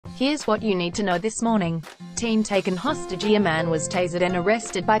Here's what you need to know this morning. Teen taken hostageA. Man was tasered and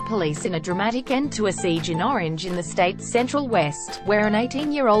arrested by police in a dramatic end to a siege in Orange in the state's central west, where an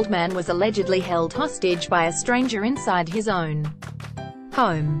 18-year-old man was allegedly held hostage by a stranger inside his own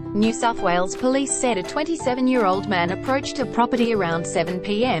home. New South Wales police said a 27-year-old man approached a property around 7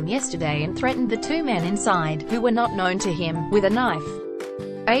 p.m. yesterday and threatened the two men inside, who were not known to him, with a knife.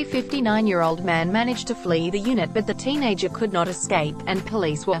 A 59-year-old man managed to flee the unit, but the teenager could not escape, and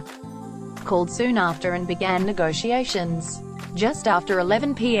police were called soon after and began negotiations. Just after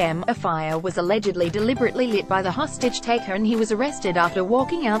 11 p.m., a fire was allegedly deliberately lit by the hostage taker and he was arrested after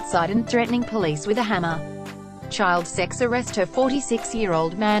walking outside and threatening police with a hammer. Child sex arrest. A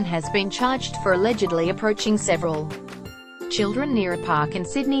 46-year-old man has been charged for allegedly approaching several children near a park in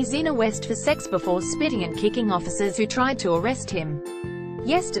Sydney's inner west for sex before spitting and kicking officers who tried to arrest him.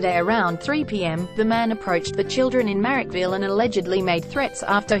 Yesterday around 3 p.m., the man approached the children in Marrickville and allegedly made threats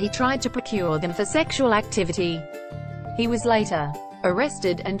after he tried to procure them for sexual activity. He was later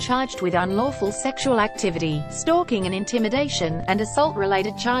arrested and charged with unlawful sexual activity, stalking and intimidation, and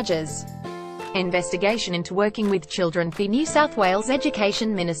assault-related charges. Investigation into working with children. The New South Wales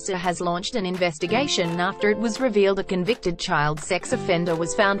Education Minister has launched an investigation after it was revealed a convicted child sex offender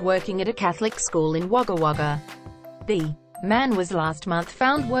was found working at a Catholic school in Wagga Wagga. The man was last month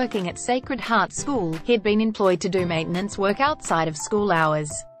found working at Sacred Heart School. He'd been employed to do maintenance work outside of school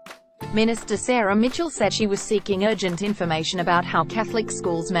hours. Minister Sarah Mitchell said she was seeking urgent information about how Catholic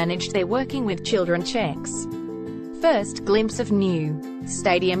schools managed their working with children checks. First glimpse of new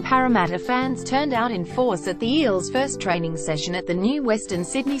stadium. Parramatta fans turned out in force at the Eels' first training session at the new Western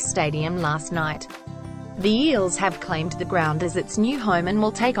Sydney Stadium last night. The Eels have claimed the ground as its new home and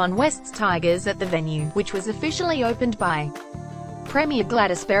will take on West's Tigers at the venue, which was officially opened by Premier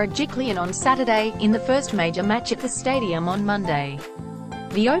Gladys Berejiklian on Saturday, in the first major match at the stadium on Monday.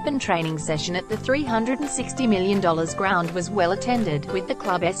 The open training session at the $360 million ground was well attended, with the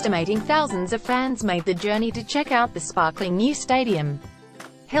club estimating thousands of fans made the journey to check out the sparkling new stadium.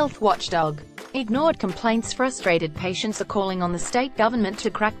 Health watchdog ignored complaints. Frustrated patients are calling on the state government to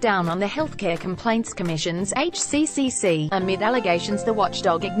crack down on the Healthcare Complaints Commission's HCCC, amid allegations the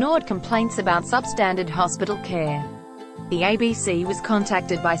watchdog ignored complaints about substandard hospital care. The ABC was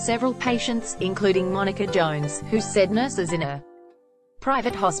contacted by several patients, including Monica Jones, who said nurses in a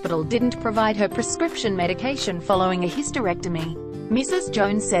private hospital didn't provide her prescription medication following a hysterectomy. Mrs.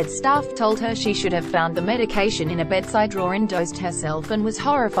 Jones said staff told her she should have found the medication in a bedside drawer and dosed herself, and was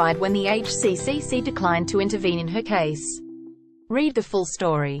horrified when the HCCC declined to intervene in her case. Read the full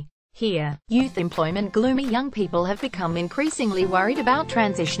story here. Youth employment. Gloomy young people have become increasingly worried about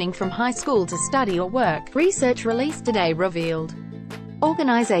transitioning from high school to study or work, research released today revealed.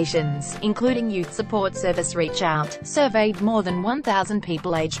 Organizations, including Youth Support Service Reach Out, surveyed more than 1,000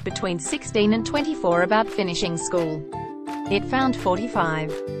 people aged between 16 and 24 about finishing school. It found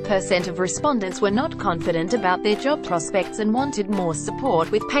 45% of respondents were not confident about their job prospects and wanted more support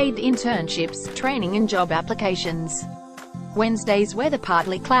with paid internships, training and job applications. Wednesday's weather.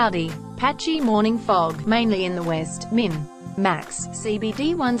 Partly cloudy, patchy morning fog, mainly in the west. Max,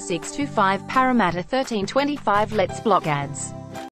 CBD 1625, Parramatta 1325. Let's block ads.